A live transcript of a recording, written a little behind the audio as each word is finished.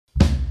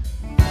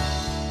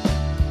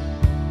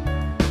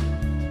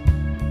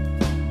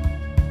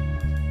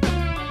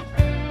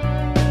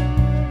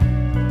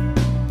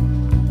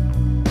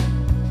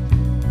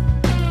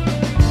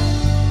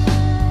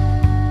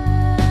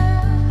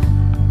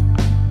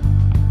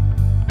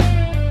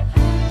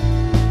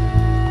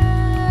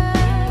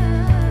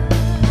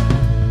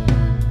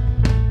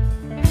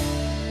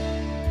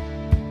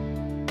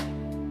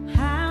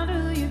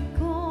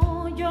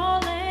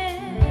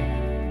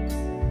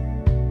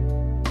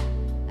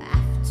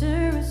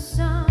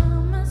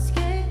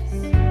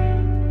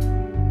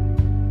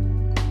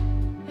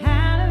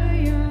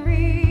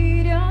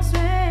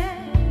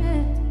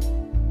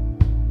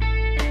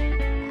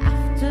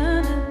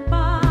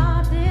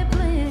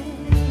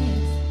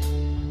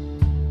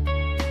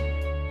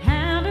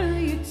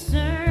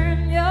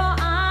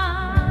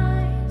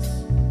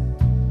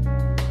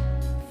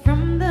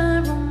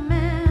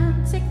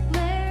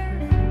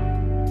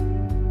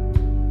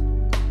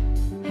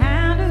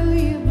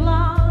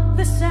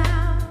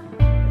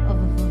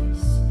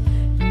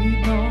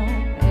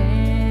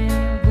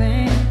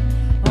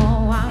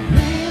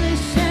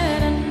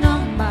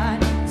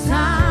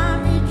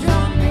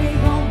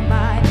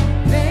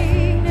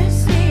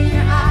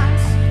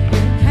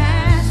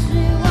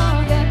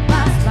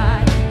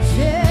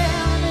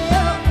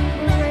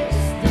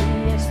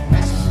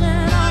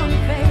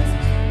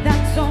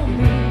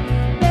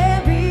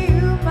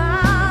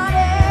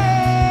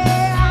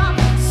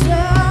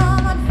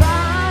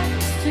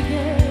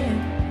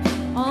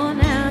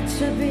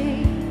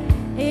be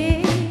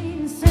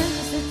insensitive.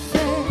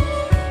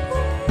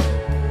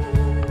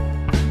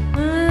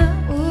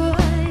 Ooh,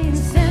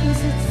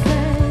 insensitive.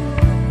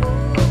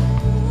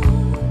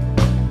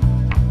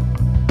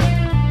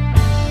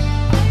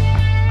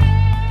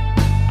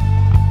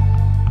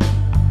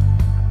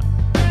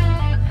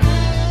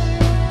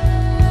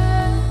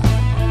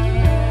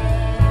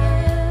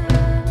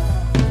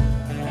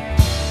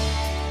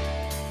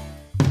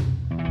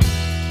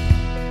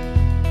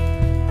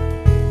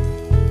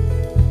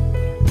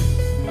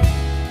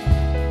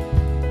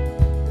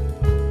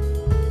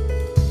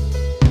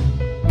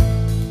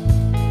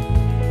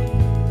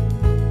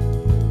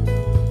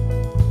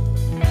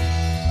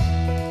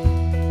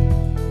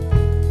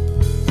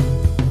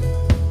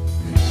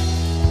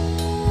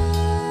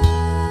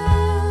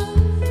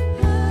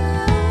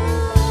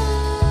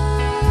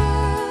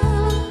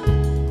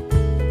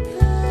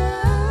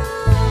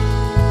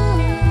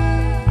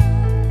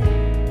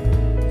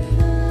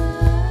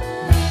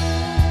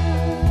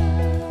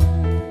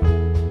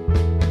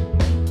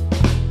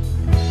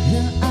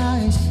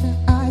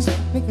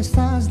 Make the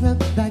stars look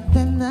like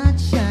they're not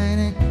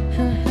shining.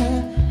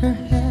 Her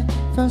hair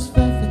flows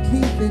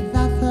perfectly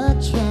without her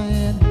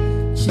trying.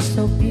 She's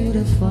so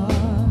beautiful,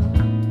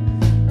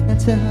 and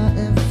to her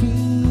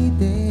every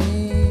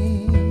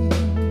day.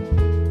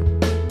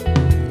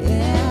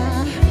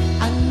 Yeah,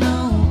 I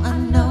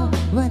know.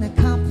 When I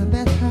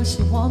compliment her,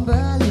 she won't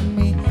believe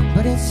me.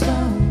 But it's so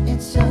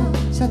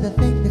sad to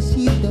think that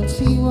she don't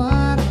see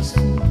what I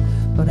see.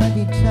 But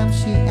every time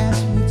she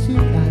asks me to,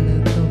 I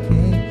look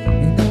okay.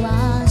 You know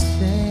I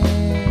say,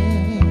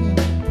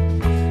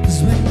 'cause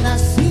when I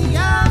see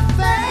your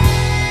face,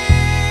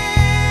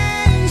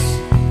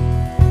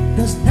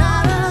 there's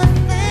not a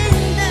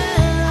thing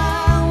that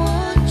I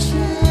would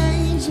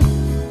change.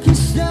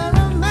 'Cause you're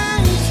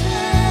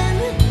amazing,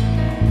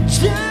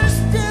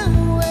 just the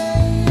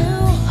way you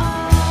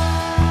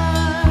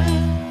are.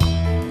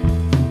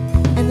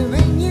 And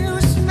when you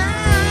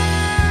smile,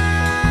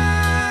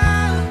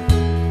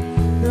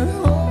 the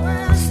whole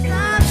world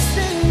stops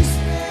and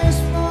stares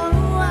for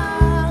a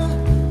while.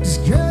 'Cause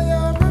girl,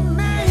 you're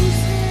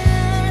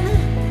amazing,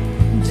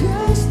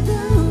 just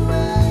the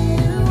way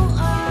you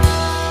are.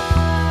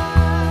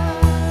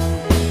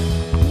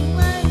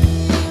 Way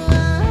you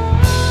are.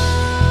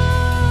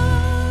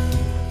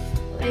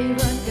 We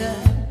were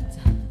good,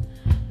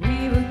 we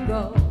were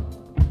gold,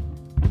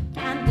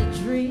 and the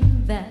dream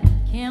that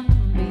can't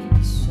be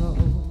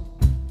sold.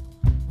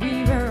 We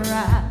were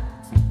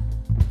right,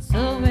 so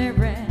we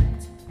read.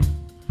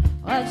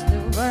 Watch the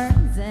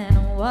words and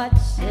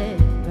watch